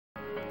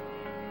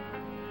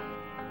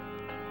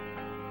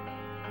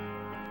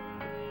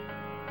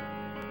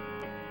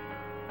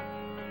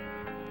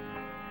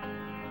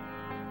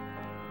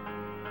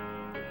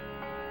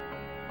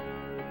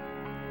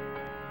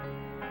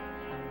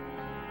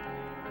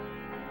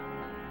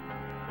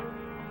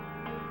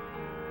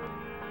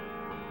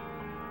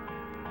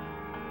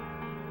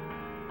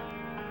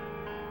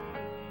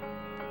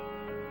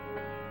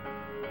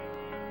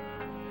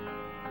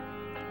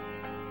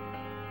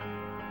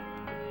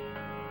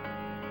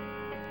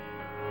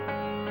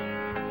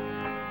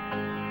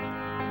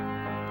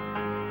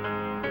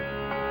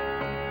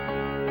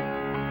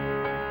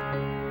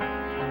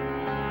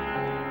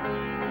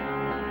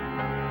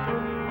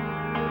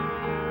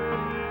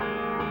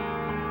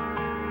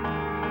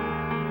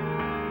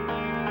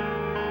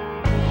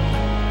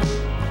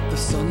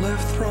Son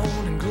left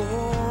throne and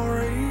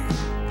glory,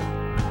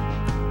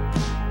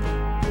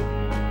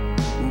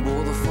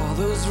 bore the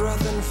Father's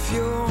wrath and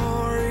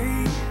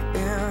fury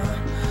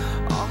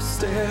in our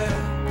stead.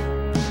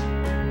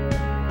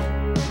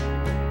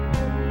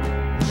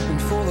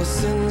 And for the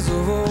sins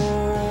of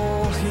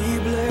all he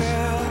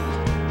bled.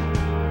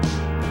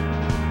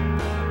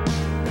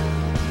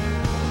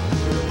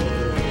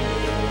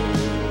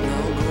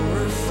 Now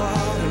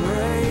glorified and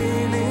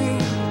reigning,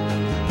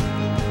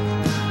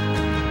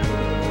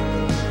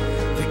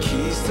 the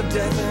keys to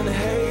death and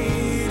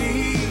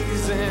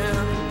Hades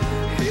in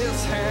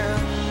his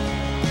hand.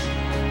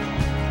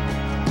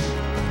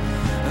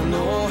 And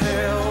all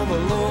hail the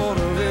Lord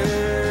of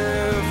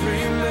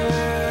every man.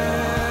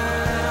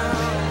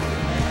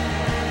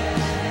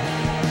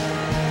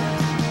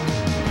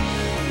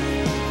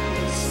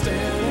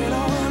 Standing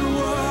on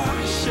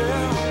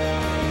worship,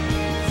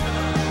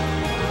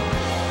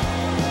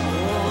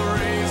 oh,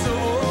 raise a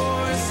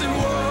voice and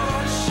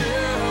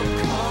worship,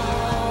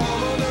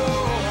 come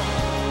adore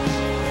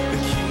the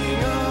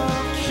King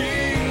of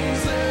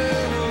Kings and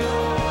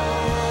Lord.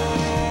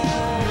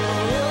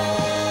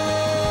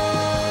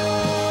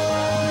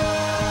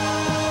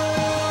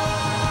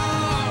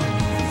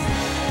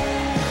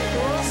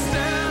 Oh,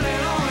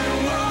 standing on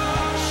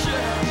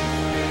worship,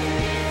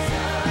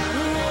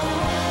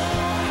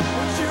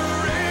 would you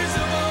raise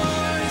a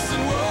voice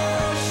and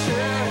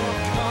worship,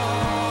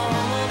 come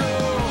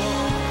adore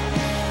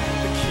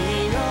the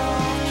King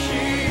of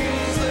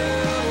Kings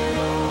and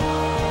Lord.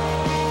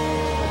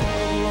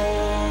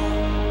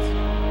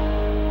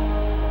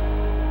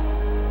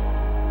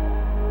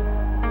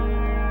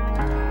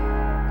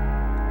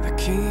 The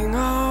King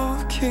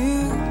of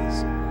Kings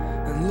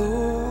and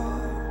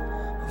Lord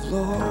of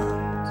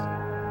Lords.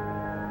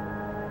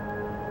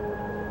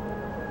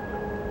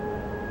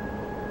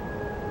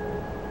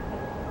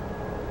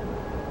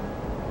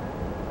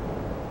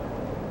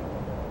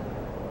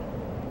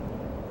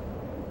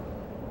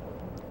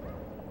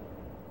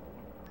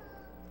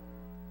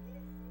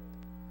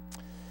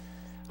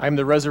 I am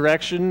the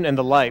resurrection and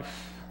the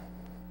life.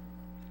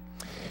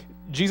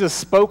 Jesus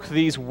spoke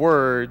these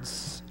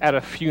words at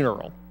a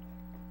funeral.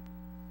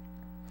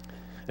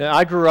 And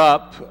I grew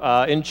up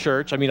in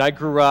church. I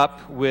grew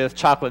up with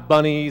chocolate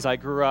bunnies. I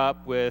grew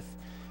up with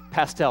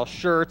pastel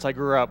shirts. I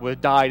grew up with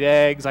dyed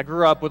eggs. I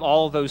grew up with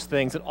all of those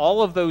things. And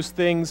all of those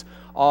things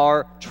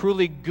are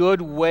truly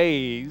good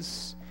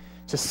ways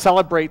to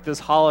celebrate this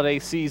holiday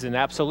season,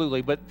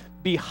 absolutely. But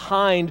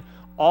behind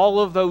all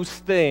of those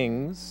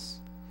things,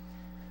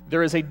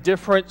 there is a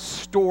different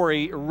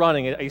story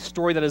running, a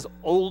story that is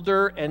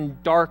older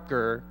and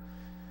darker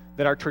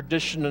than our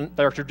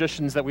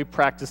traditions that we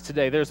practice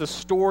today. There's a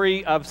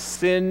story of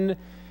sin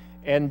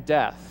and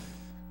death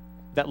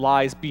that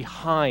lies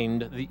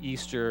behind the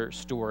Easter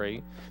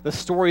story, the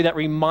story that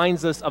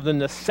reminds us of the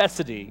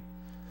necessity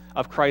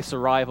of Christ's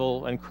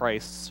arrival and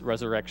Christ's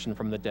resurrection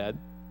from the dead.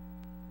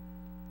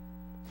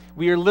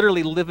 We are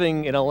literally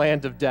living in a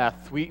land of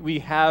death. We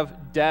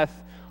have death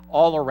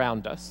all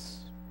around us.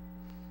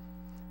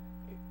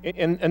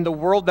 And the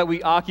world that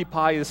we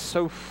occupy is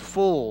so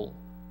full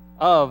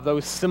of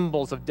those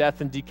symbols of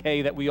death and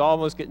decay that we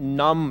almost get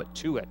numb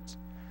to it.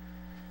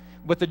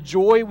 But the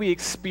joy we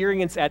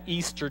experience at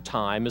Easter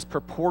time is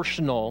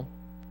proportional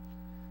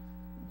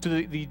to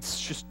the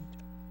just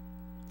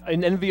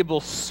an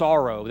enviable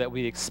sorrow that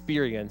we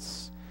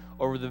experience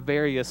over the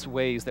various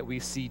ways that we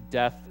see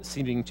death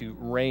seeming to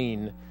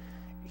reign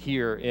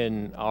here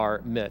in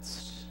our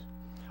midst.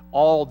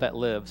 All that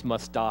lives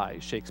must die,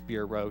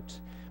 Shakespeare wrote,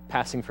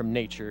 passing from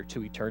nature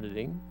to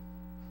eternity.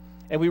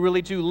 And we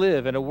really do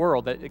live in a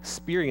world that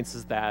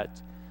experiences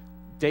that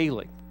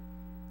daily.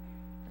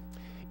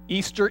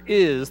 Easter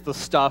is the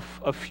stuff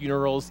of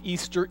funerals.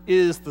 Easter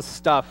is the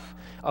stuff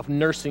of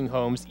nursing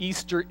homes.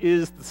 Easter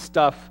is the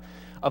stuff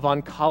of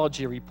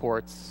oncology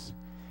reports.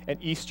 And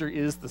Easter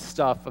is the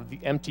stuff of the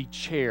empty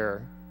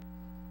chair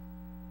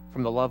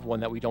from the loved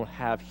one that we don't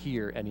have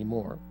here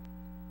anymore.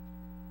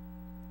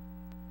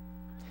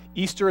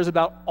 Easter is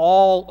about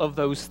all of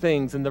those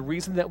things, and the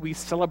reason that we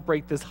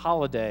celebrate this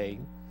holiday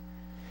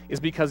is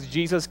because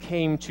Jesus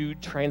came to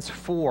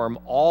transform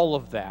all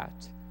of that,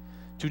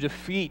 to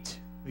defeat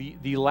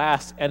the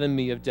last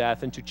enemy of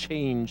death, and to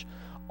change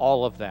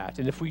all of that.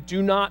 And if we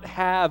do not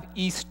have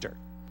Easter,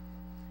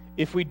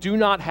 if we do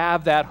not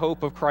have that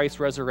hope of Christ's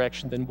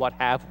resurrection, then what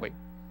have we?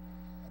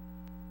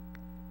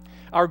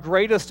 Our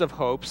greatest of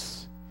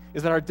hopes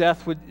is that our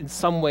death would in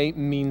some way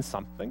mean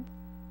something.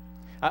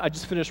 I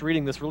just finished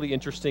reading this really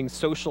interesting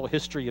social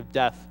history of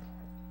death.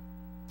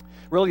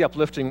 Really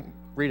uplifting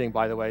reading,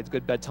 by the way. It's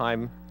good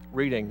bedtime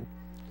reading.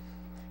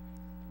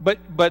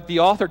 But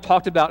the author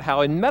talked about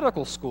how in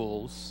medical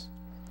schools,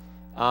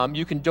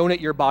 you can donate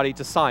your body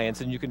to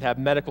science, and you can have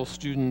medical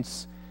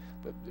students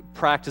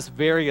practice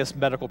various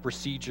medical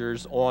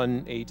procedures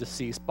on a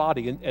deceased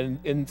body. And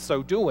in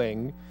so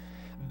doing,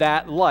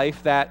 that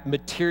life, that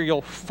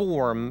material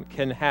form,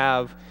 can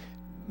have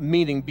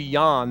meaning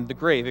beyond the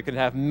grave. It can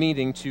have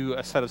meaning to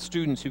a set of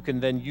students who can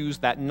then use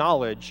that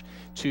knowledge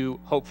to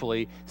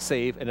hopefully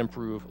save and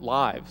improve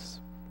lives.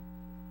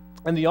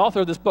 And the author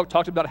of this book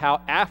talked about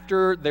how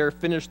after they're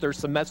finished their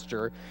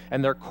semester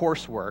and their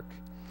coursework,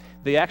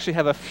 they actually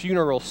have a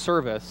funeral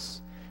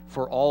service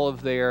for all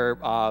of their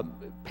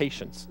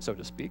patients, so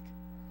to speak.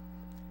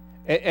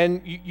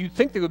 And you'd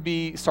think they would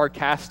be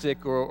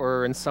sarcastic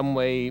or in some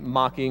way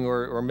mocking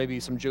or maybe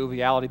some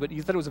joviality, but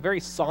he said it was a very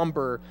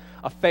somber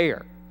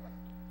affair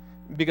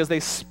because they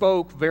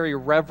spoke very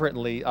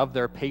reverently of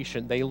their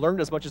patient. They learned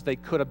as much as they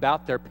could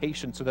about their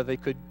patient so that they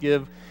could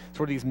give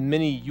sort of these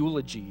mini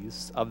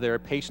eulogies of their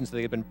patients that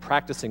they had been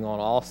practicing on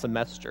all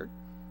semester.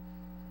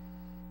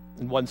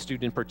 And one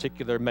student in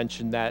particular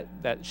mentioned that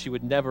she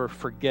would never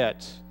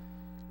forget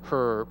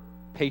her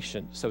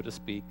patient, so to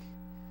speak,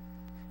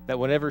 that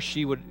whenever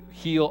she would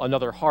heal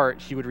another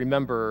heart, she would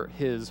remember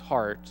his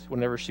heart.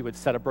 Whenever she would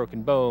set a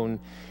broken bone,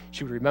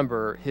 she would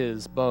remember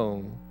his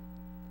bone.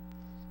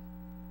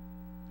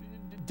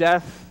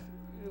 Death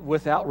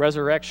without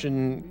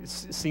resurrection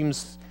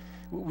seems,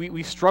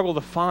 we struggle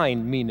to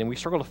find meaning. We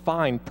struggle to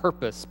find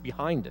purpose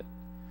behind it.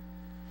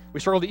 We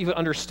struggle to even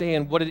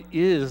understand what it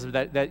is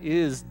that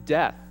is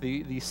death,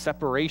 the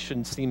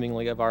separation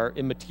seemingly of our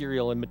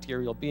immaterial and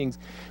material beings.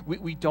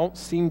 We don't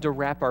seem to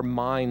wrap our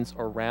minds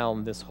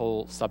around this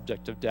whole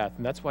subject of death.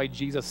 And that's why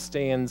Jesus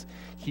stands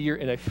here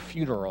in a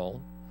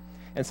funeral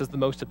and says the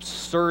most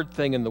absurd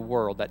thing in the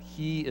world, that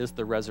he is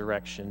the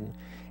resurrection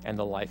and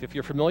the life. If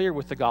you're familiar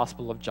with the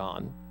Gospel of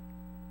John,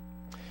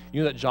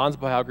 you know that John's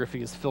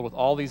biography is filled with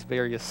all these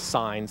various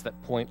signs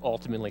that point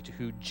ultimately to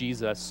who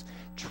Jesus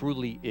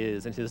truly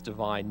is and his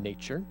divine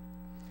nature.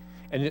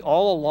 And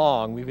all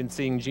along, we've been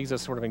seeing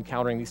Jesus sort of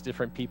encountering these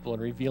different people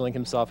and revealing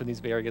himself in these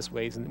various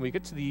ways. And we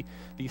get to the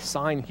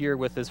sign here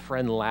with his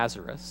friend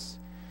Lazarus.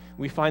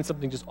 We find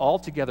something just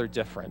altogether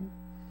different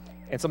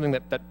and something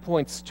that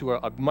points to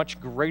a much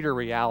greater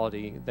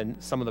reality than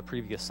some of the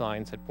previous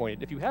signs had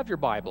pointed. If you have your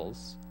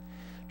Bibles,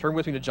 turn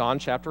with me to John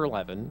chapter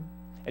 11.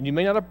 And you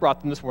may not have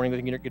brought them this morning,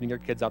 getting your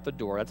kids out the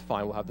door. That's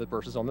fine. We'll have the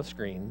verses on the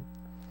screen.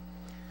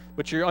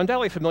 But you're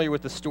undoubtedly familiar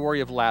with the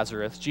story of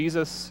Lazarus.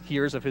 Jesus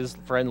hears of his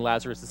friend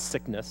Lazarus'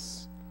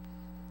 sickness.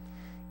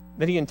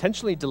 Then he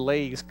intentionally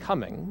delays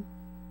coming.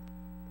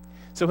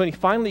 So when he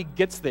finally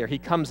gets there, he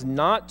comes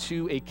not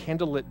to a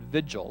candlelit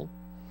vigil.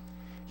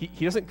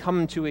 He doesn't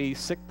come to a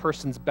sick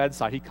person's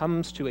bedside. He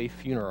comes to a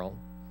funeral.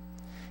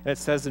 And it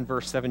says in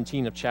verse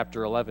 17 of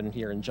chapter 11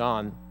 here in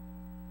John,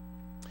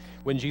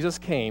 when Jesus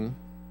came,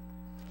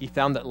 he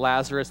found that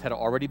Lazarus had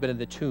already been in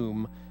the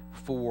tomb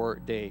 4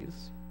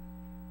 days.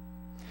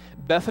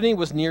 Bethany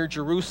was near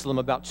Jerusalem,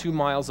 about 2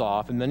 miles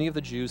off, and many of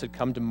the Jews had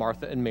come to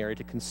Martha and Mary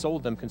to console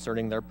them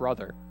concerning their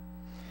brother.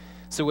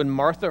 So when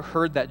Martha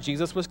heard that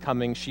Jesus was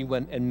coming, she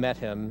went and met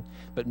him,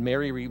 but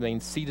Mary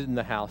remained seated in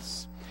the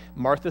house.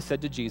 Martha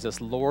said to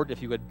Jesus, "Lord,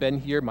 if you had been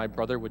here, my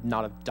brother would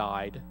not have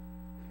died.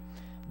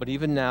 But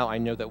even now I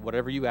know that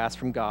whatever you ask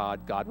from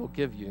God, God will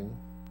give you."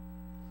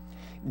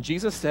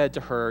 Jesus said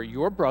to her,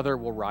 "Your brother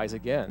will rise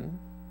again."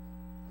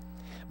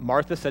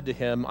 Martha said to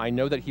him, "I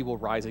know that he will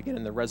rise again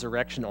in the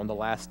resurrection on the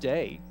last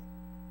day."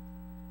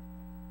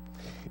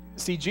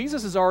 See,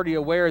 Jesus is already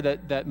aware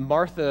that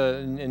Martha,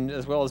 and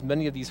as well as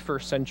many of these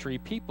first century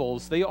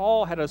peoples, they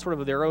all had a sort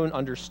of their own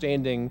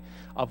understanding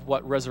of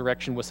what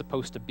resurrection was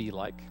supposed to be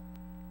like.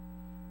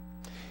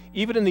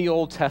 Even in the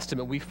Old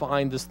Testament, we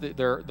find this,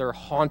 they're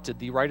haunted.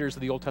 The writers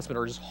of the Old Testament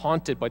are just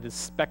haunted by the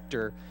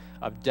specter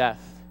of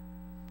death.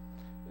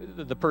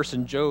 The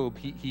person Job,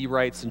 he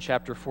writes in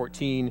chapter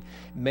 14,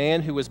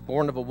 "Man who is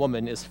born of a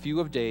woman is few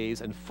of days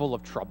and full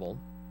of trouble.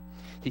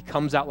 He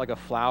comes out like a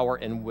flower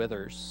and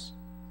withers.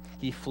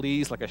 He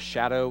flees like a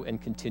shadow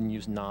and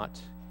continues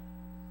not."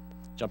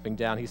 Jumping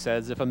down, he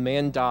says, "If a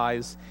man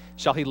dies,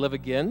 shall he live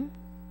again?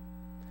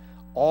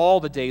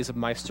 All the days of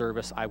my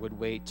service I would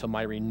wait till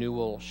my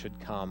renewal should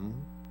come."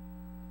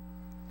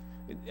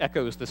 It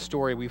echoes the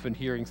story we've been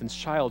hearing since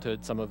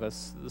childhood, some of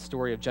us, the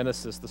story of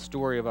Genesis, the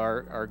story of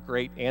our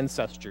great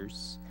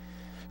ancestors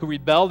who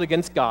rebelled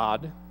against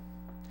God,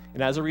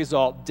 and as a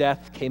result,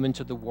 death came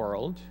into the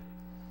world.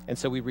 And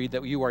so we read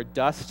that you are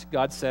dust,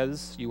 God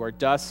says, you are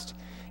dust,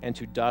 and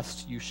to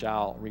dust you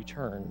shall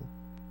return.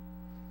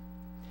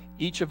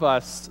 Each of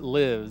us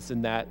lives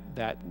in that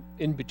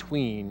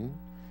in-between,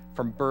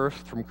 from birth,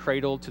 from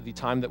cradle to the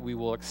time that we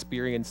will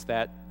experience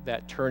that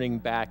turning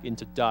back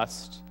into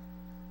dust.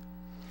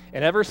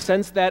 And ever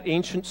since that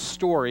ancient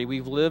story,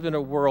 we've lived in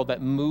a world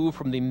that moved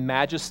from the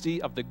majesty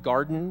of the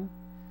garden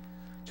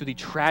to the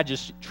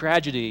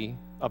tragedy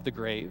of the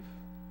grave.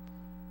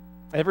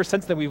 And ever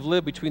since then, we've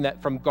lived between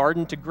that, from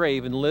garden to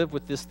grave, and lived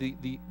with this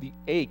the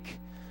ache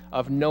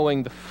of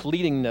knowing the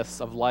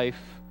fleetingness of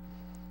life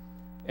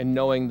and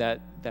knowing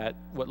that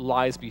what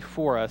lies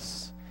before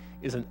us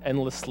is an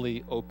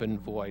endlessly open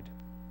void.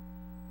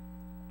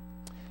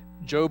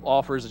 Job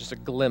offers just a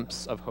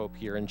glimpse of hope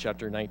here in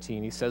chapter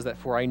 19. He says that,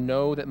 "For I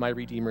know that my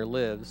Redeemer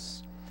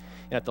lives,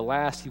 and at the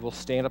last he will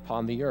stand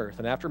upon the earth.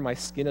 And after my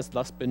skin has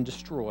thus been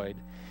destroyed,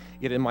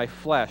 yet in my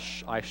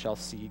flesh I shall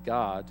see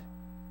God.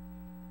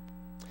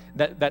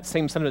 That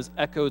same sentiment is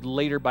echoed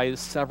later by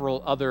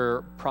several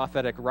other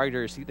prophetic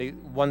writers.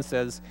 One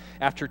says,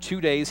 after 2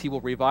 days he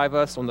will revive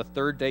us. On the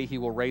third day he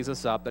will raise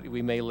us up that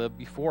we may live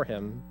before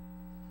him.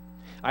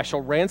 I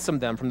shall ransom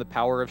them from the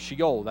power of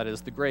Sheol, that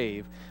is the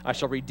grave. I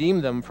shall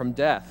redeem them from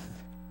death.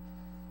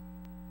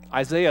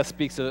 Isaiah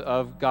speaks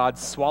of God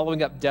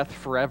swallowing up death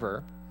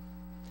forever.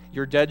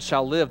 Your dead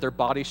shall live, their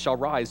bodies shall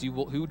rise. You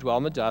who dwell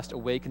in the dust,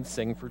 awake and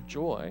sing for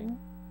joy.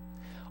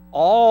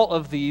 All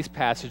of these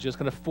passages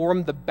kind of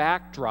form the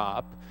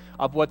backdrop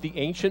of what the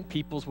ancient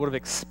peoples would have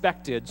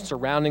expected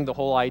surrounding the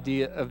whole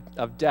idea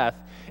of death.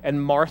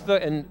 And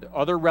Martha and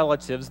other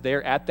relatives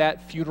there at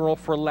that funeral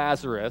for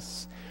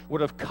Lazarus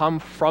would have come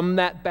from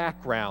that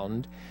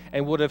background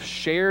and would have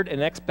shared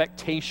an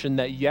expectation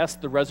that, yes,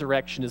 the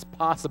resurrection is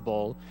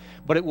possible,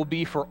 but it will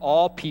be for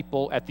all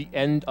people at the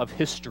end of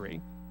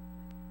history.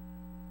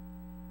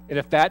 And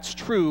if that's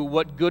true,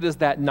 what good is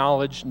that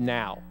knowledge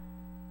now?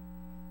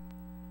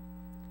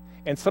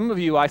 And some of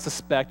you, I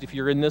suspect, if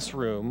you're in this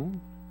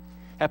room,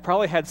 have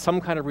probably had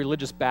some kind of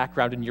religious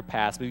background in your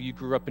past. Maybe you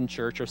grew up in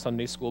church or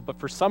Sunday school, but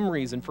for some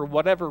reason, for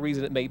whatever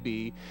reason it may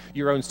be,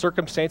 your own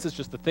circumstances,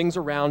 just the things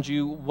around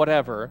you,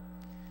 whatever,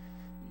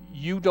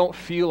 you don't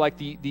feel like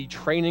the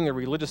training or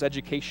religious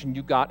education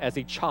you got as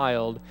a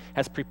child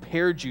has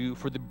prepared you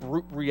for the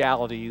brute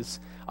realities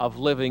of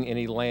living in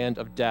a land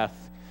of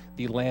death,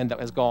 the land that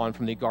has gone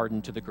from the garden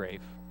to the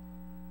grave.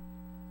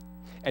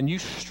 And you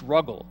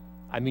struggle.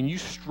 You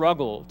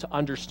struggle to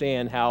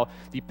understand how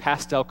the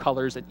pastel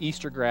colors and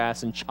Easter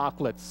grass and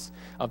chocolates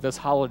of this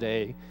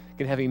holiday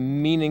can have a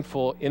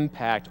meaningful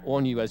impact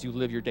on you as you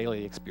live your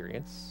daily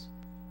experience.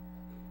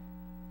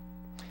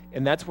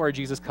 And that's where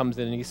Jesus comes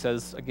in and he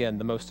says, again,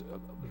 the most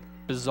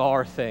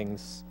bizarre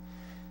things.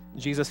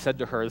 Jesus said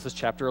to her, this is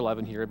chapter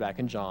 11 here back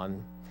in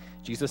John,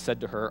 Jesus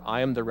said to her,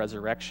 I am the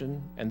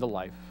resurrection and the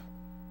life.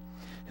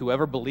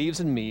 Whoever believes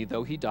in me,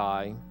 though he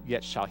die,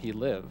 yet shall he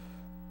live.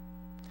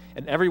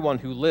 And everyone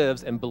who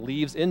lives and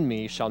believes in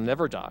me shall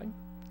never die.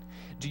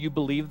 Do you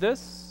believe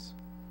this?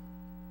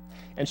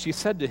 And she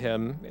said to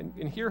him,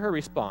 and hear her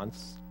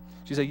response.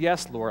 She said,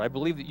 yes, Lord, I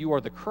believe that you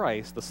are the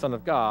Christ, the Son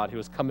of God, who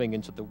is coming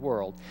into the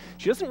world.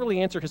 She doesn't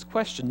really answer his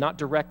question, not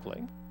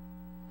directly.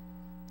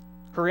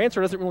 Her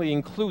answer doesn't really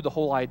include the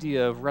whole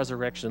idea of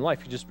resurrection and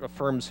life. He just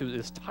affirms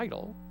his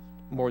title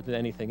more than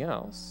anything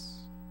else.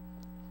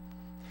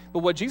 But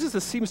what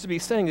Jesus seems to be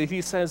saying is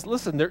he says,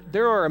 listen,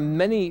 there are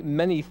many,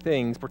 many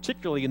things,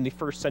 particularly in the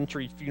first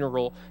century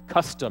funeral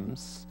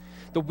customs,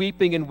 the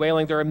weeping and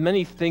wailing, there are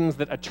many things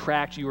that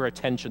attract your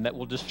attention, that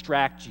will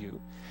distract you.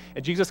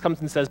 And Jesus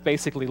comes and says,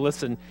 basically,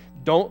 listen,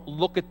 don't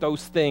look at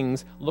those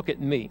things, look at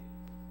me.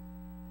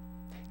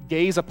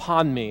 Gaze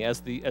upon me, as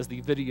the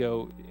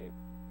video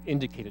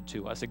indicated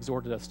to us,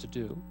 exhorted us to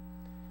do.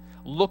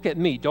 Look at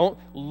me. Don't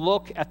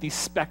look at the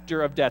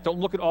specter of death. Don't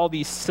look at all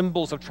these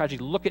symbols of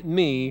tragedy. Look at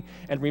me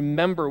and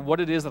remember what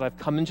it is that I've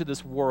come into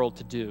this world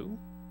to do.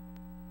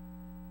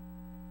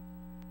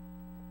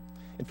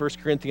 In 1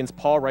 Corinthians,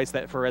 Paul writes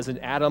that for as in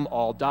Adam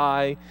all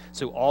die,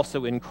 so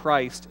also in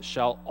Christ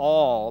shall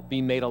all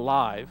be made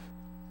alive.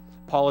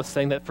 Paul is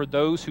saying that for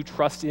those who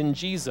trust in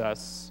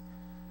Jesus,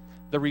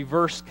 the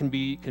reverse can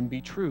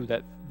be true,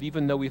 that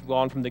even though we've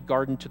gone from the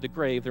garden to the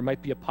grave, there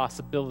might be a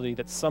possibility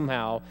that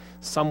somehow,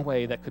 some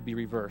way that could be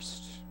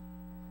reversed.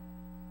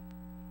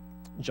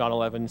 John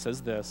 11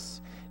 says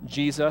this,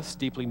 Jesus,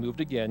 deeply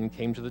moved again,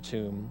 came to the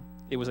tomb.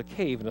 It was a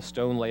cave and a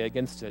stone lay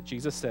against it.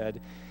 Jesus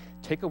said,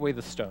 take away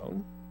the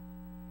stone.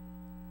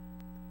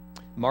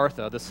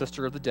 Martha, the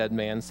sister of the dead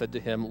man, said to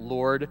him,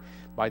 Lord,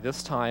 by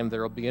this time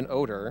there will be an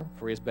odor,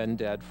 for he has been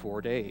dead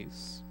 4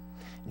 days.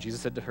 And Jesus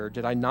said to her,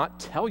 did I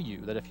not tell you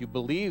that if you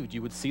believed,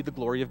 you would see the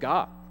glory of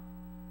God?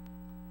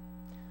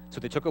 So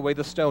they took away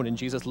the stone, and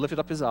Jesus lifted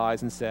up his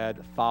eyes and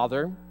said,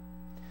 Father,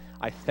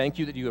 I thank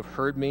you that you have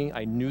heard me.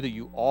 I knew that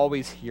you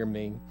always hear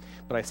me,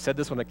 but I said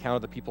this on account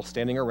of the people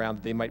standing around,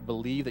 that they might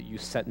believe that you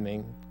sent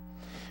me.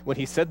 When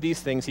he said these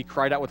things, he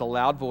cried out with a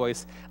loud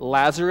voice,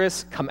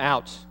 Lazarus, come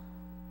out.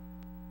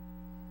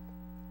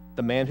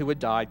 The man who had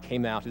died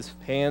came out, his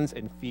hands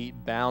and feet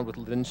bound with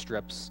linen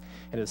strips,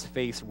 and his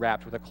face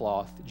wrapped with a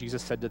cloth.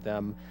 Jesus said to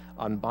them,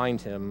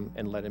 unbind him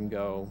and let him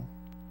go.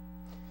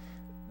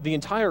 The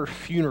entire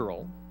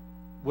funeral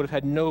would have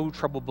had no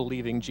trouble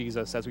believing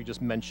Jesus, as we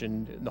just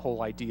mentioned, in the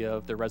whole idea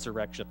of the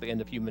resurrection at the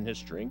end of human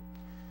history.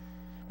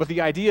 But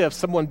the idea of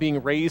someone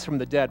being raised from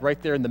the dead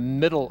right there in the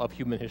middle of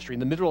human history, in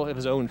the middle of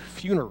his own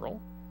funeral,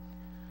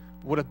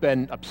 would have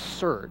been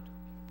absurd.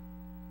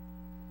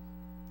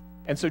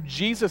 And so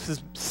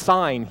Jesus'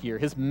 sign here,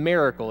 his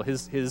miracle,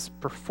 his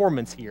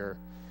performance here,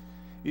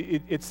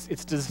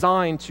 it's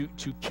designed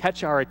to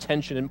catch our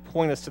attention and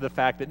point us to the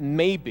fact that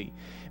maybe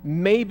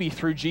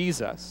through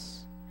Jesus,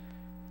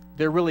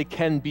 there really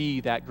can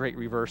be that great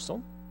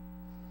reversal.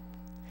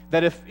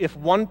 That if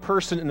one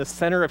person in the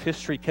center of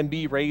history can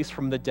be raised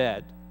from the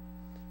dead,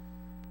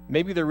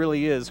 maybe there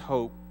really is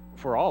hope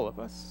for all of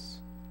us.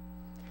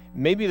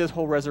 Maybe this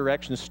whole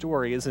resurrection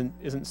story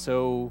isn't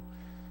so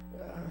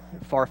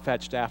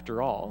far-fetched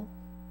after all.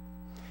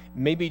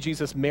 Maybe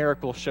Jesus'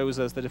 miracle shows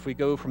us that if we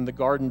go from the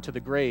garden to the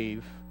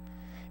grave,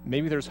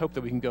 maybe there's hope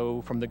that we can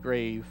go from the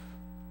grave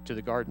to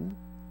the garden.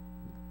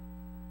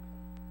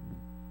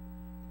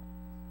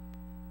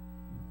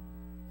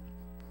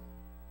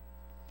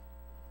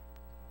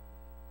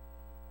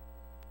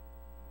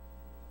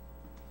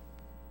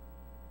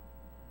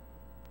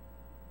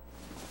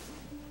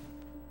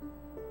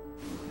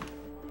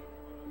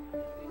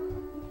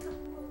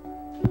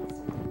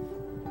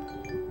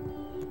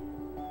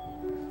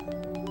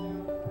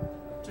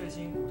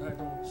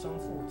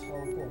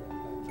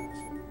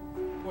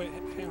 Wait,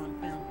 hang on.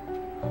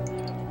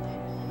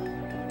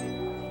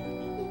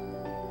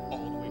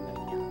 All the way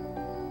back here.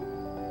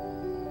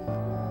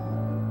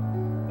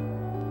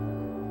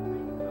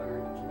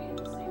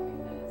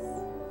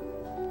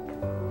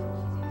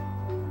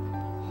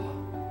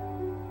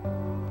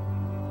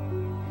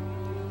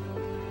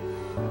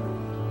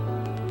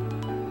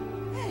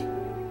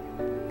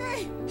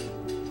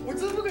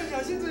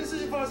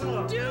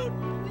 Dude,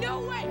 no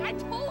way! I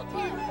told you!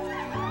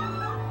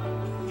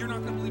 You're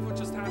not gonna believe what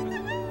just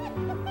happened.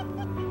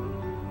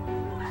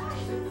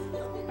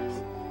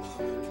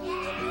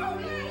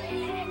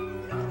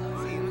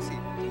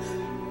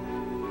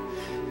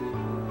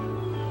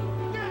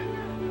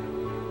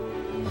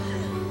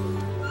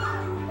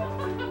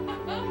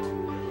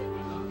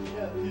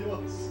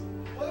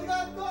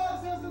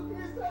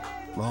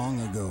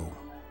 Long ago,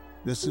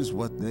 this is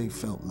what they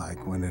felt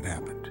like when it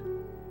happened.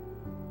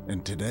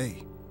 And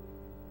today,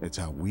 it's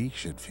how we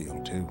should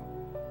feel too.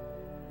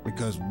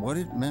 Because what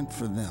it meant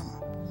for them,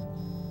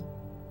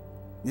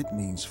 it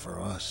means for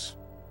us.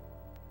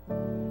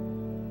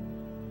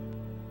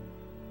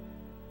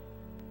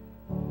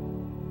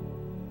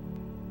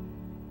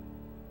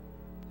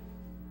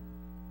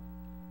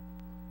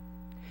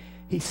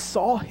 He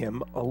saw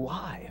him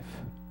alive.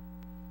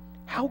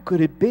 How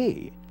could it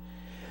be?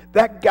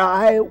 That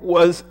guy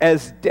was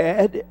as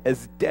dead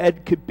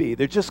could be.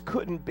 There just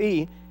couldn't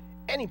be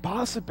any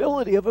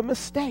possibility of a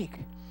mistake.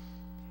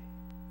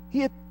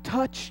 He had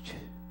touched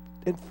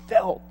and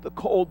felt the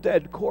cold,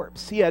 dead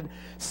corpse.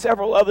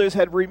 Several others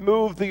had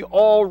removed the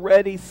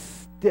already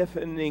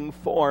stiffening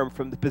form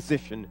from the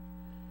position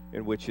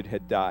in which it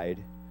had died.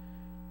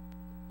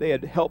 They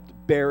had helped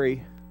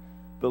bury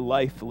the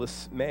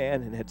lifeless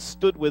man and had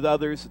stood with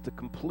others at the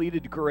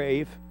completed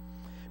grave.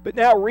 But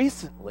now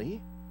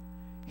recently,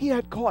 he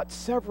had caught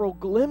several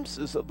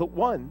glimpses of the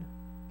one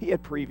he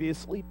had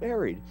previously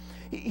buried.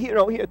 He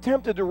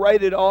attempted to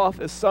write it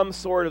off as some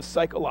sort of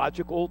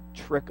psychological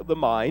trick of the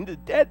mind. The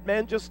dead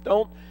men just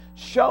don't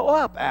show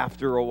up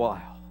after a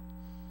while.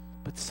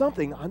 But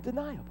something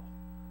undeniable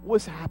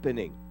was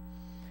happening.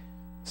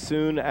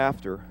 Soon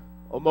after,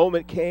 a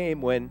moment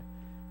came when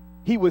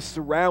he was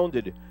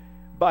surrounded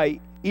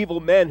by evil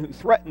men who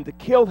threatened to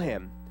kill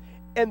him.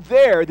 And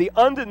there, the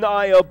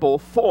undeniable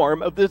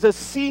form of the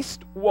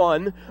deceased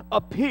one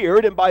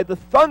appeared, and by the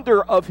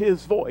thunder of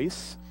his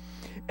voice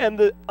and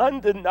the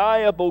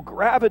undeniable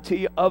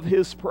gravity of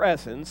his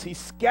presence, he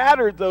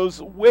scattered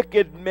those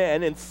wicked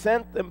men and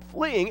sent them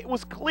fleeing. It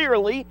was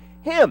clearly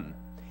him.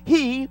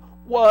 He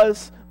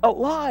was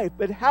alive,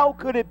 but how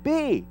could it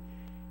be?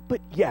 But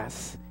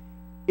yes,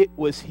 it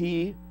was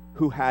he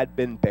who had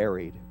been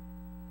buried.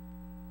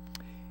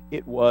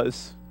 It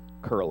was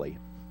Curly.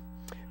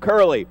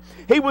 Curly.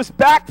 He was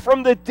back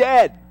from the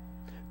dead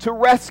to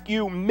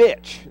rescue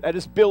Mitch, that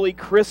is Billy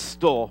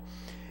Crystal,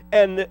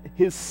 and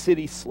his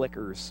City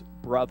Slickers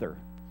brother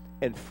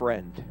and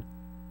friend.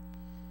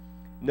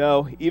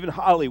 No, even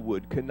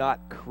Hollywood could not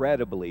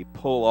credibly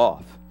pull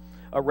off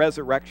a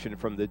resurrection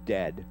from the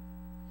dead.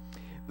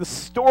 The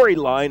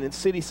storyline in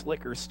City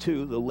Slickers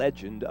 2, The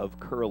Legend of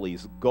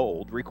Curly's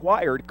Gold,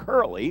 required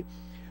Curly,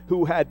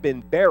 who had been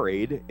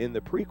buried in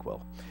the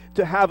prequel,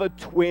 to have a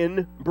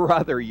twin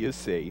brother, you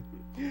see,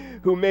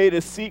 who made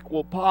a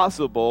sequel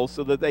possible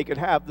so that they could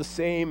have the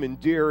same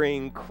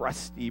endearing,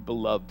 crusty,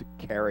 beloved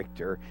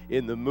character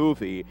in the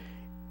movie.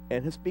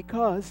 And it's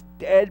because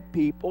dead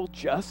people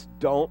just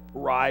don't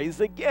rise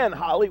again.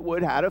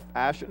 Hollywood had to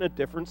fashion a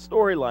different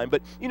storyline.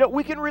 But,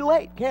 we can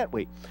relate, can't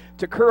we,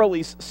 to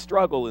Curly's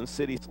struggle in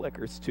City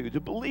Slickers 2, to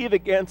believe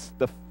against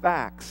the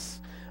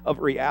facts of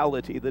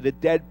reality that a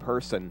dead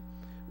person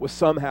was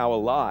somehow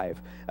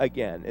alive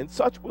again. And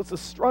such was the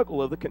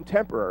struggle of the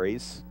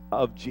contemporaries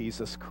of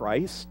Jesus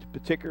Christ,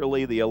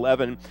 particularly the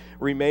 11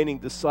 remaining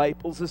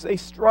disciples, as they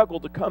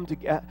struggled to come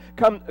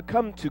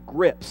to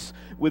grips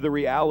with the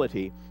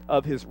reality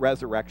of his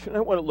resurrection.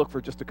 I want to look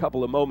for just a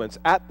couple of moments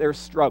at their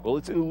struggle.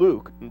 It's in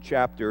Luke in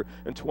chapter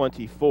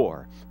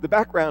 24. The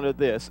background of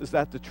this is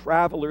that the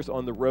travelers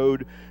on the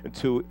road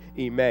to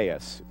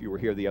Emmaus, if you were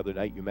here the other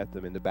night, you met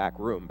them in the back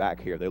room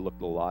back here. They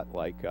looked a lot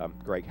like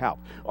Greg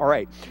Haupt. All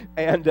right.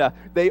 And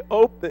they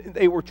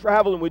were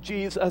traveling with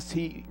Jesus.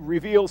 He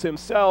reveals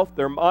himself.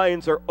 Their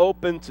minds are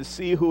open to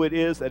see who it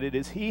is, that it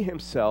is he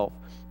himself.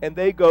 And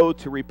they go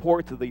to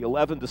report to the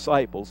 11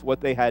 disciples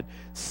what they had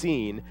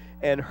seen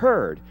and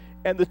heard.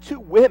 And the two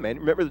women,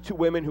 remember the two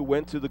women who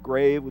went to the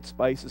grave with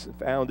spices and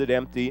found it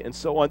empty and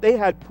so on, they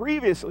had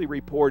previously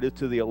reported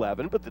to the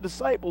 11, but the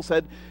disciples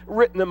had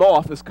written them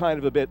off as kind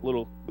of a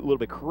little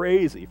bit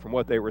crazy from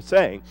what they were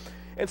saying.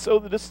 And so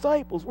the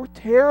disciples were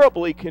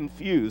terribly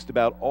confused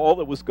about all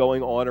that was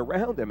going on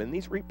around them and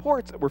these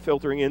reports that were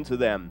filtering into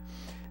them.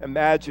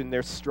 Imagine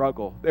their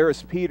struggle. There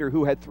is Peter,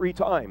 who had 3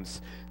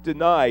 times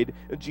denied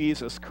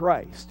Jesus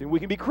Christ. And we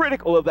can be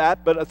critical of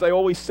that, but as I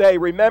always say,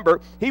 remember,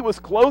 he was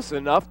close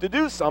enough to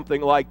do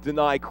something like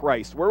deny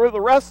Christ. Where were the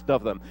rest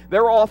of them?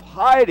 They're off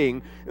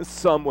hiding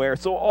somewhere.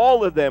 So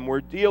all of them were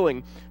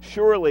dealing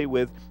surely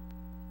with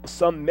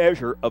some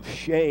measure of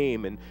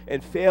shame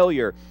and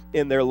failure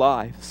in their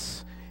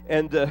lives.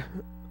 And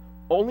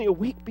only a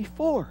week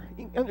before,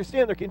 you can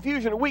understand their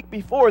confusion, a week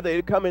before they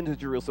had come into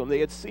Jerusalem, they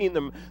had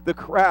seen the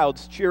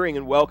crowds cheering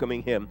and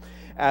welcoming him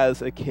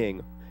as a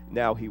king.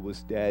 Now he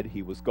was dead,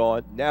 he was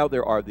gone. Now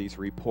there are these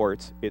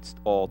reports. It's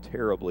all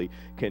terribly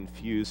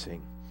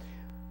confusing.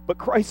 But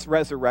Christ's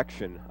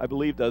resurrection, I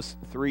believe, does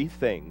 3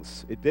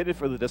 things. It did it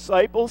for the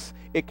disciples.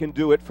 It can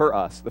do it for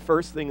us. The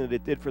first thing that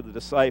it did for the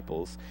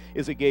disciples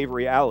is it gave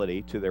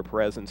reality to their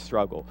present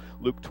struggle.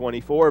 Luke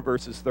 24,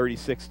 verses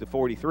 36 to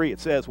 43, it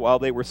says, while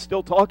they were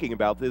still talking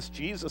about this,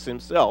 Jesus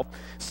himself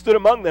stood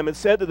among them and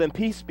said to them,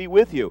 "Peace be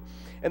with you."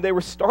 And they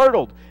were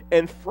startled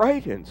and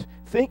frightened,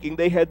 thinking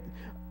they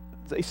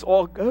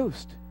saw a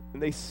ghost.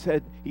 And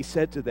he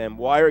said to them,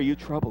 "Why are you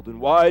troubled, and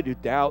why do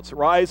doubts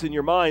rise in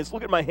your minds?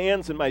 Look at my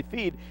hands and my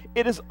feet.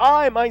 It is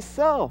I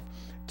myself.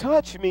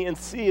 Touch me and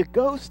see. A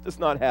ghost does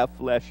not have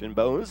flesh and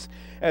bones,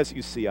 as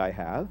you see I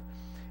have."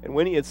 And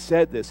when he had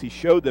said this, he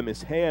showed them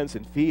his hands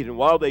and feet. And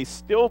while they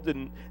still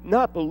did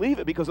not believe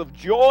it because of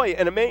joy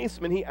and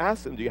amazement, he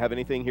asked them, "Do you have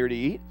anything here to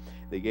eat?"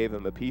 They gave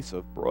him a piece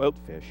of broiled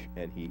fish,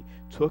 and he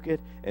took it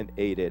and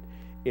ate it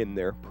in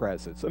their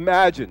presence.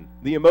 Imagine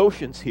the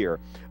emotions here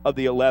of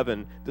the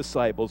 11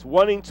 disciples,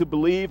 wanting to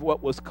believe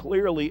what was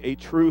clearly a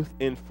truth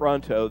in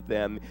front of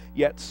them,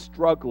 yet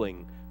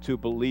struggling to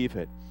believe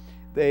it.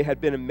 They had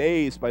been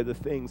amazed by the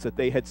things that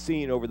they had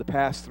seen over the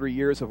past 3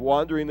 years of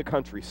wandering the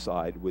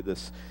countryside with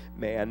this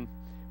man,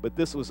 but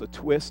this was a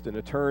twist and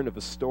a turn of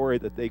a story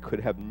that they could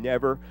have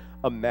never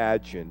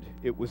imagined.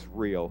 It was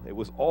real. It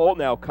was all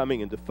now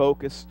coming into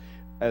focus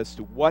as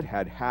to what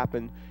had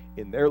happened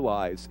in their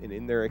lives and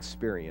in their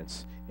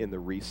experience in the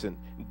recent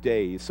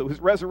days. So his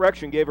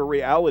resurrection gave a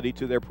reality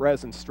to their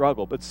present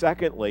struggle. But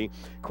secondly,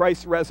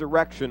 Christ's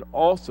resurrection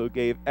also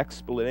gave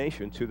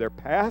explanation to their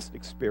past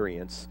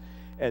experience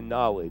and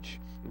knowledge.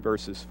 In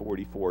verses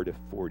 44 to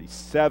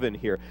 47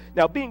 here.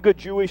 Now, being good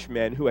Jewish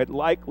men who had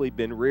likely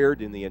been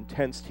reared in the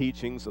intense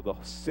teachings of the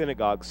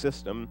synagogue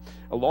system,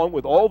 along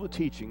with all the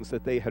teachings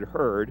that they had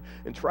heard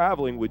in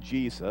traveling with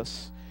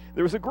Jesus,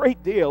 there was a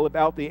great deal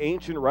about the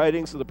ancient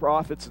writings of the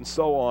prophets and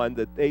so on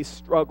that they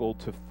struggled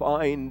to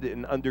find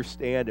and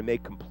understand and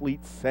make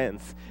complete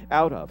sense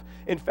out of.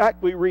 In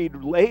fact, we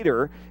read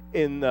later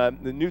in the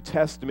New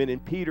Testament in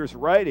Peter's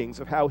writings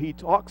of how he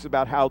talks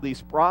about how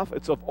these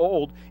prophets of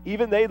old,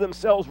 even they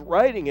themselves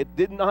writing it,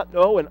 did not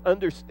know and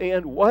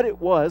understand what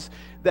it was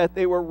that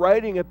they were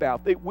writing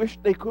about. They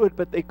wished they could,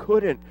 but they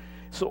couldn't.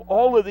 So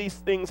all of these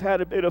things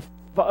had a bit of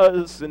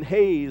fuzz and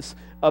haze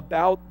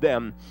about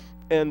them.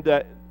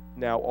 And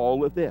now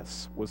all of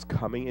this was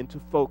coming into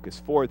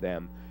focus for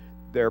them,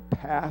 their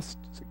past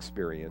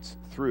experience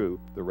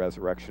through the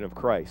resurrection of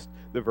Christ.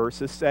 The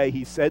verses say,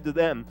 he said to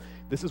them,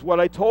 "This is what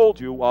I told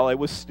you while I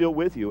was still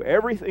with you.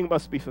 Everything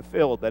must be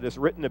fulfilled that is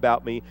written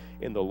about me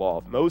in the law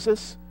of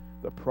Moses,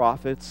 the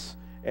prophets,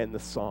 and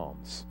the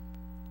Psalms."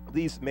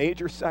 These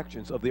major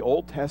sections of the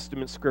Old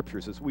Testament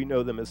scriptures, as we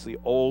know them as the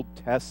Old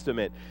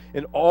Testament,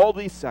 in all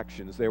these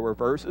sections there were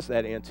verses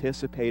that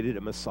anticipated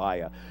a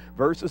Messiah,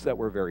 verses that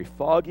were very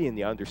foggy in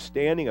the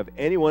understanding of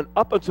anyone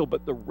up until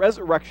but the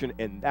resurrection,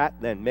 and that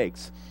then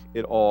makes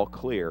it all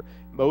clear.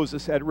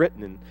 Moses had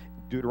written in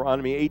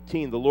Deuteronomy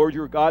 18, "The Lord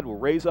your God will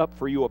raise up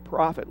for you a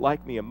prophet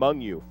like me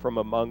among you, from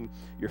among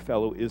your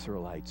fellow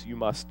Israelites. You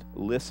must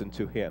listen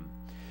to him."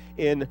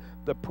 In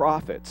the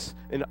prophets,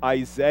 in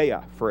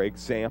Isaiah, for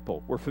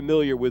example, we're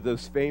familiar with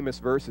those famous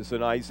verses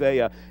in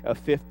Isaiah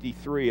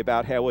 53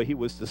 about how he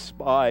was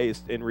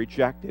despised and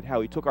rejected,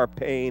 how he took our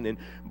pain and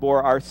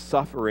bore our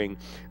suffering,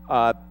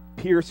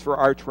 pierced for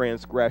our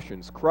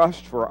transgressions,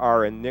 crushed for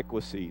our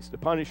iniquities. The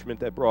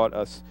punishment that brought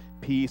us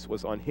peace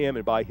was on him,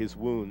 and by his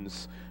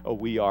wounds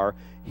we are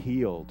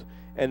healed.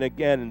 And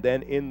again, and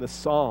then in the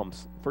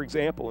Psalms, for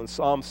example, in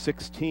Psalm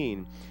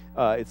 16,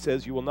 it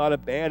says, "You will not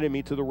abandon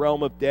me to the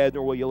realm of dead,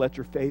 nor will you let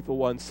your faithful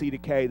one see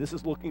decay." This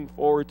is looking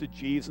forward to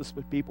Jesus,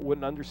 but people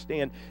wouldn't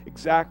understand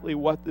exactly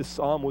what this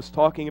psalm was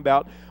talking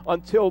about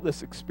until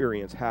this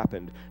experience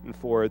happened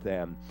for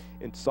them.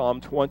 In Psalm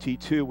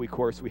 22, of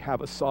course, we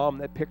have a psalm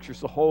that pictures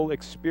the whole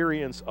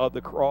experience of the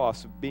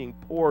cross, of being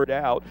poured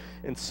out,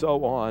 and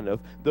so on,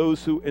 of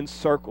those who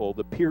encircle,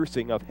 the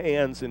piercing of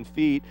hands and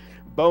feet,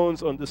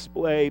 bones on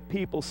display,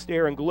 people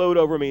stare and gloat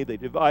over me. They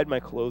divide my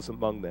clothes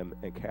among them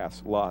and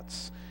cast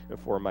lots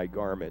for my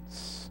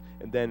garments.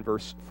 And then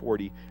verse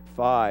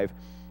 45,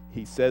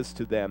 he says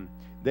to them,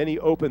 Then he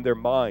opened their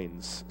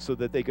minds so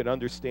that they could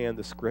understand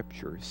the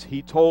scriptures.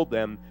 He told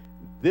them,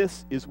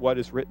 this is what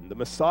is written. The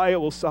Messiah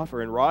will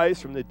suffer and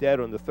rise from the dead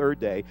on the third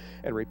day,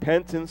 and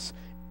repentance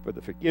for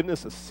the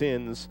forgiveness of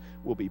sins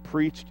will be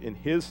preached in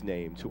his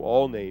name to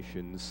all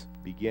nations,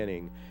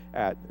 beginning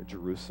at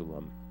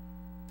Jerusalem.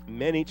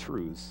 Many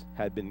truths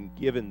had been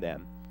given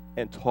them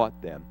and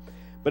taught them.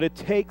 But it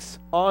takes,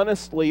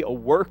 honestly, a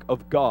work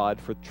of God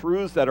for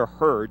truths that are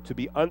heard to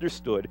be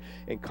understood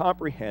and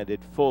comprehended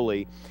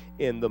fully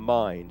in the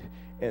mind.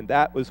 And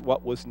that was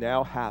what was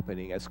now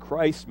happening as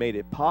Christ made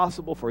it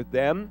possible for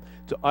them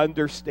to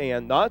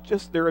understand not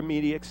just their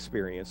immediate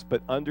experience,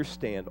 but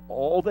understand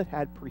all that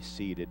had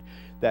preceded,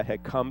 that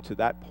had come to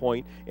that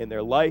point in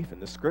their life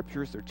and the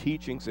scriptures, their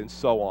teachings, and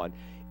so on.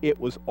 It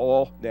was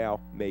all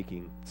now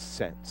making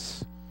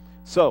sense.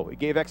 So it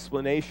gave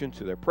explanation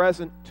to their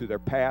present, to their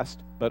past,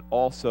 but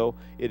also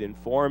it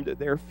informed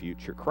their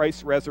future.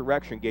 Christ's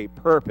resurrection gave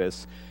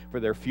purpose for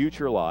their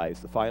future lives.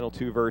 The final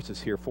two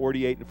verses here,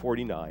 48 and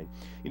 49.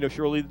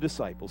 Surely the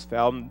disciples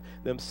found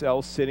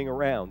themselves sitting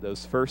around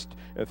those first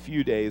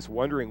few days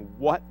wondering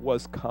what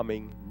was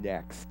coming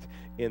next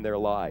in their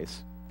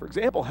lives. For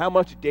example, how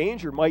much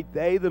danger might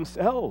they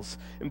themselves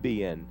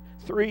be in?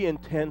 3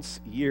 intense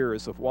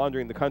years of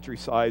wandering the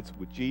countrysides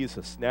with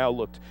Jesus now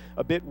looked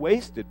a bit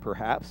wasted,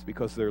 perhaps,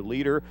 because their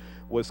leader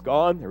was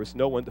gone. There was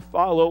no one to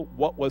follow.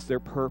 What was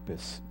their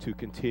purpose to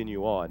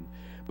continue on?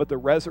 But the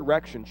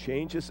resurrection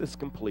changes this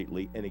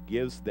completely, and it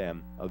gives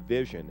them a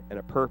vision and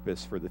a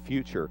purpose for the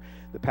future.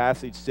 The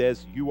passage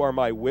says, "You are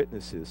my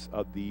witnesses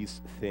of these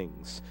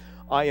things.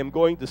 I am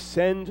going to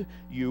send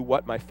you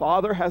what my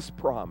Father has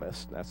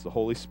promised." That's the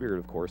Holy Spirit,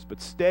 of course.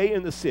 "But stay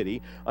in the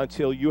city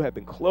until you have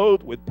been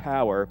clothed with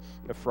power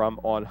from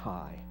on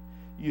high."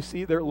 You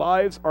see, their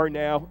lives are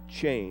now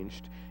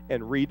changed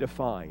and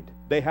redefined.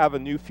 They have a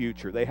new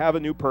future. They have a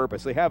new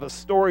purpose. They have a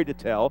story to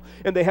tell,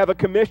 and they have a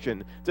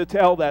commission to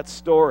tell that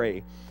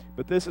story.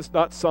 But this is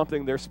not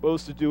something they're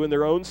supposed to do in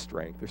their own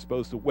strength. They're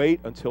supposed to wait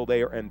until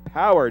they are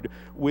empowered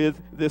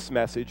with this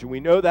message. And we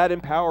know that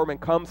empowerment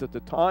comes at the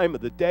time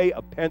of the day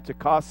of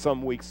Pentecost,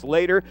 some weeks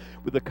later,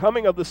 with the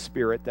coming of the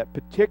Spirit that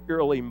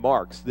particularly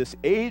marks this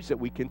age that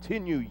we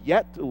continue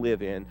yet to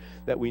live in,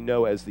 that we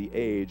know as the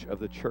age of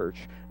the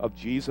Church of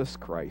Jesus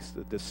Christ,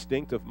 the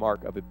distinctive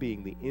mark of it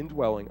being the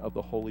indwelling of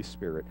the Holy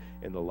Spirit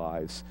in the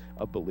lives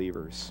of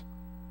believers.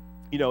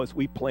 As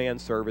we plan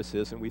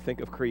services and we think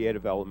of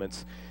creative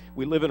elements,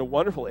 we live in a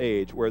wonderful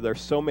age where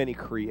there's so many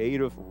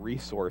creative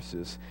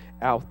resources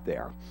out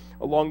there.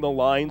 Along the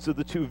lines of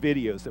the 2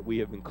 videos that we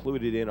have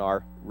included in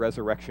our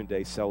Resurrection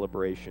Day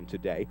celebration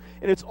today.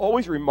 And it's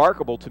always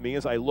remarkable to me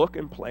as I look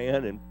and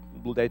plan and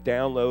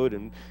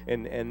download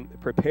and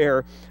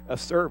prepare a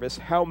service,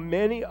 how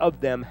many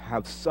of them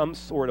have some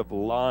sort of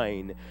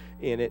line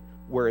in it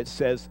where it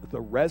says, "The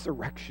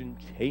resurrection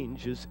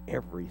changes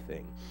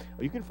everything."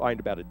 You can find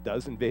about a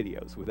dozen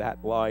videos with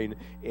that line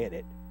in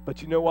it.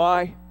 But you know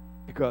why?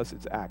 Because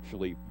it's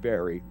actually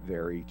very,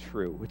 very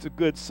true. It's a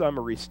good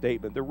summary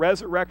statement. The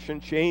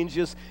resurrection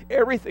changes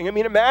everything.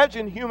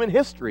 Imagine human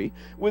history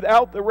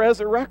without the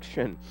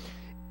resurrection.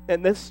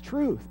 And this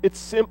truth, it's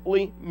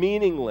simply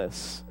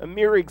meaningless. A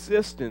mere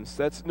existence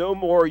that's no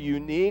more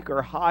unique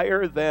or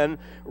higher than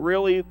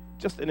really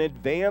just an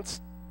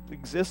advanced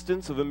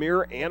existence of a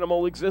mere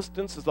animal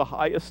existence is the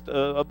highest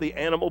of the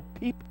animal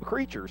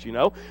creatures,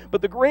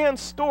 But the grand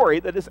story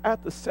that is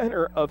at the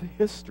center of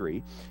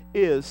history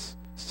is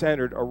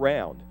centered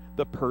around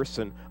the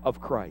person of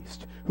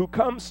Christ, who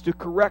comes to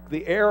correct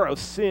the error of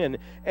sin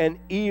and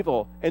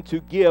evil and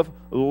to give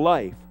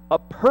life, a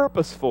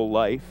purposeful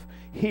life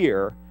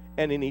here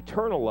and an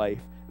eternal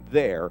life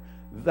there.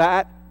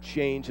 That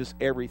changes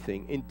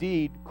everything.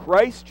 Indeed,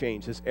 Christ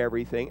changes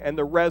everything, and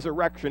the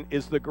resurrection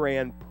is the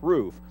grand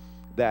proof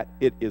that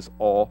it is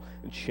all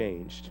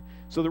changed.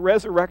 So the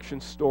resurrection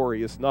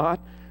story is not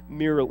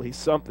merely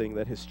something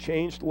that has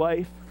changed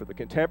life for the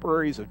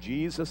contemporaries of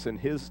Jesus and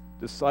his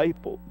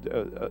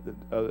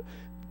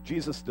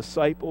Jesus'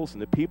 disciples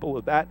and the people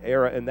of that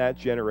era and that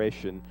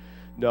generation.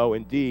 No,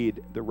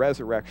 indeed, the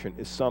resurrection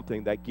is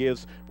something that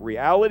gives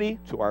reality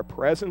to our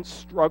present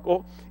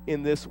struggle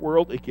in this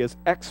world. It gives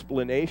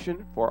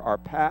explanation for our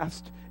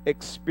past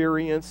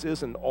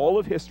experiences and all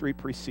of history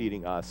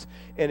preceding us,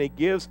 and it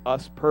gives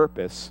us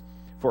purpose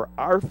for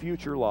our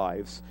future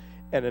lives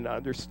and an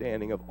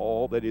understanding of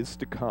all that is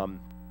to come.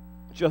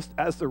 Just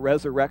as the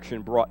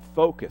resurrection brought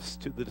focus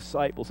to the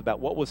disciples about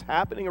what was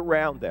happening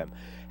around them,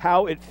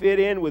 how it fit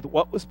in with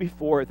what was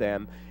before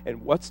them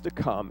and what's to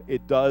come,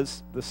 it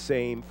does the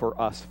same for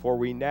us. For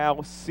we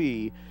now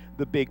see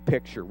the big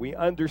picture. We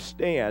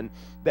understand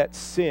that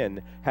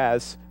sin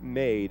has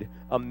made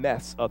a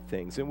mess of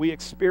things, and we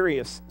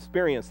experience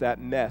that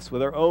mess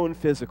with our own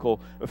physical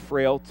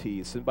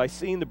frailties, and by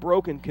seeing the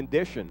broken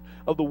condition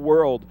of the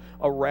world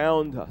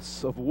around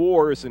us, of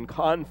wars and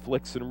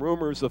conflicts and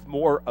rumors of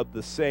more of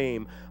the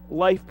same,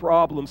 life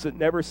problems that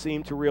never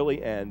seem to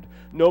really end,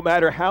 no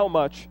matter how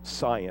much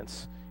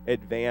science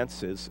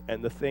advances,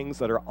 and the things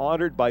that are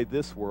honored by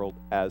this world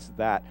as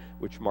that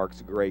which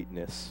marks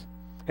greatness.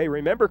 Hey,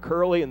 remember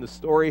Curly in the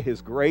story,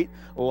 his great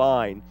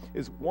line,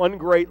 his one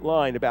great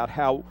line about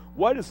how,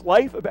 what is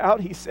life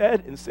about, he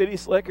said in City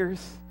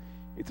Slickers?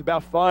 It's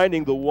about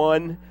finding the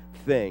one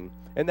thing.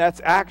 And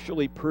that's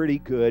actually pretty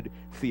good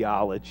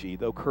theology,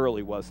 though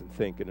Curly wasn't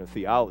thinking of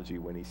theology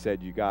when he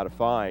said you got to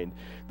find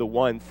the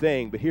one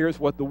thing. But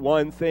here's what the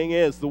one thing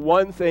is. The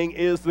one thing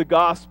is the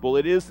gospel.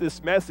 It is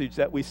this message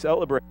that we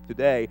celebrate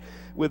today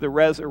with the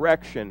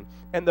resurrection.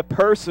 And the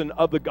person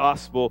of the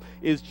gospel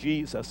is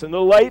Jesus. And the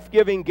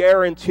life-giving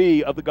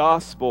guarantee of the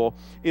gospel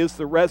is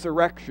the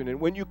resurrection. And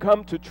when you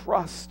come to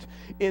trust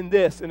in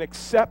this and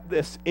accept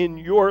this in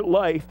your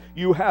life,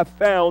 you have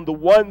found the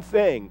one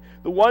thing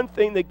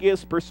that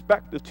gives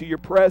perspective to your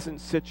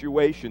present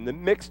situation, the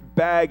mixed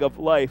bag of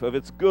life, of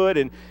its good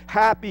and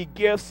happy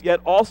gifts, yet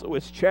also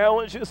its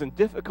challenges and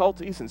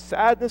difficulties and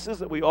sadnesses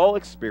that we all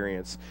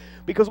experience,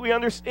 because we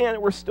understand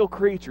that we're still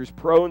creatures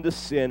prone to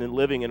sin and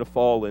living in a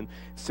fallen,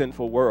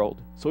 sinful world.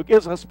 So it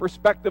gives us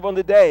perspective on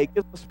the day. It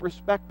gives us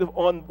perspective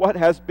on what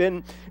has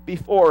been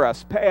before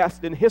us,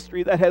 past and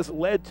history that has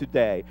led to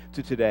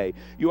today.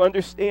 You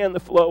understand the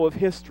flow of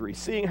history,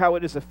 seeing how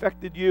it has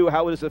affected you,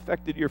 how it has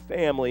affected your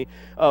family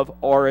of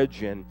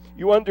origin.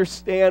 You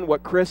understand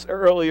what Chris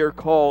earlier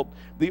called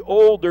the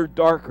older,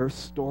 darker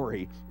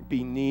story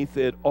beneath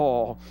it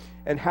all,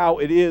 and how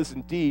it is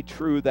indeed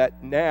true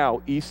that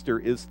now Easter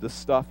is the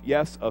stuff,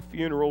 yes, of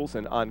funerals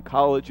and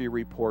oncology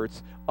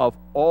reports, of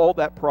all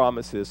that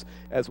promises,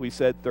 as we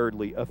said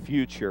thirdly, a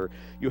future.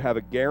 You have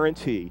a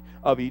guarantee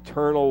of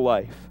eternal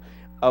life,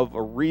 of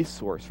a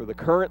resource for the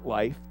current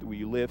life that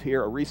you live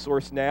here, a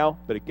resource now,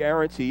 but a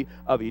guarantee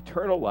of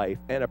eternal life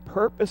and a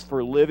purpose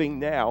for living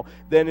now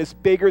that is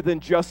bigger than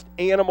just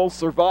animal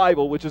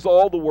survival, which is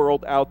all the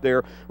world out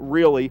there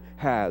really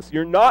has.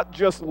 You're not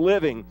just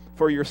living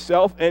for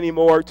yourself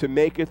anymore to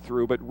make it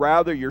through, but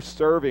rather you're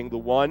serving the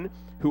one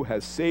who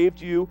has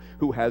saved you,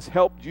 who has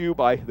helped you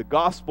by the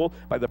gospel,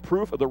 by the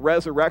proof of the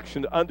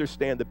resurrection, to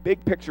understand the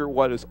big picture,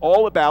 what it's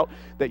all about,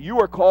 that you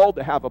are called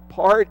to have a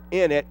part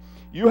in it.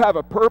 You have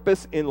a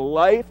purpose in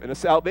life and a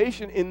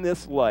salvation in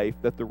this life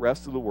that the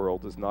rest of the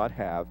world does not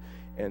have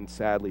and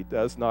sadly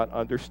does not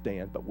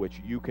understand, but which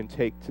you can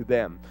take to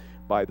them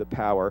by the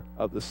power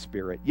of the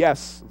Spirit.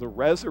 Yes, the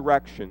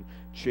resurrection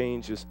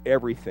changes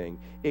everything.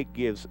 It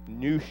gives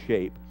new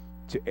shape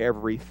to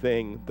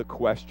everything. The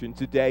question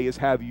today is,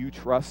 have you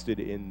trusted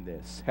in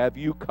this? Have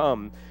you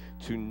come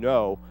to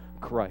know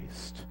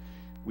Christ?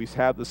 We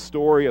have the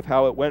story of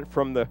how it went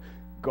from the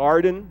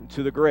garden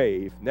to the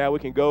grave. Now we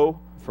can go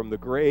from the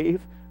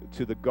grave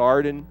to the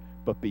garden,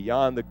 but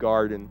beyond the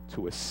garden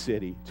to a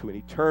city, to an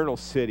eternal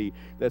city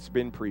that's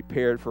been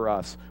prepared for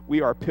us.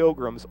 We are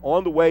pilgrims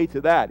on the way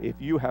to that if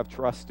you have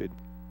trusted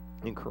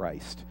in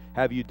Christ.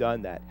 Have you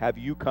done that? Have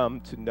you come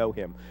to know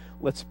him?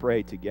 Let's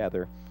pray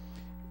together.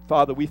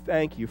 Father, we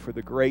thank you for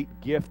the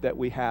great gift that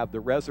we have, the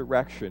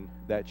resurrection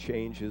that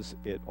changes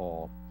it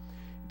all.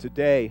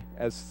 Today,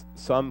 as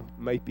some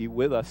might be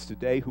with us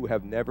today who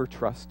have never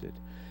trusted,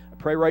 I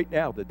pray right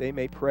now that they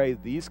may pray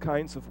these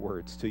kinds of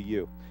words to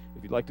you.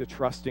 If you'd like to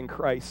trust in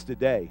Christ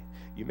today,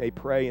 you may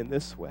pray in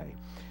this way.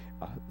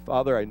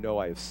 Father, I know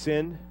I have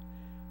sinned.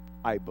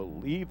 I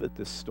believe that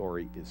this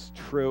story is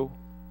true.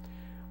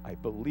 I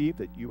believe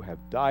that you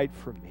have died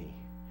for me.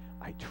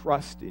 I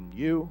trust in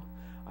you.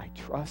 I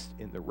trust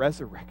in the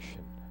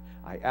resurrection.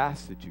 I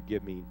ask that you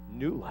give me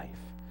new life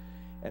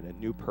and a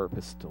new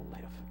purpose to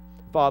live.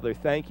 Father,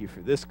 thank you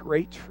for this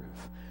great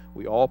truth.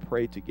 We all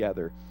pray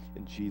together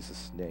in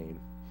Jesus' name.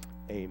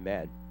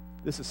 Amen.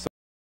 This is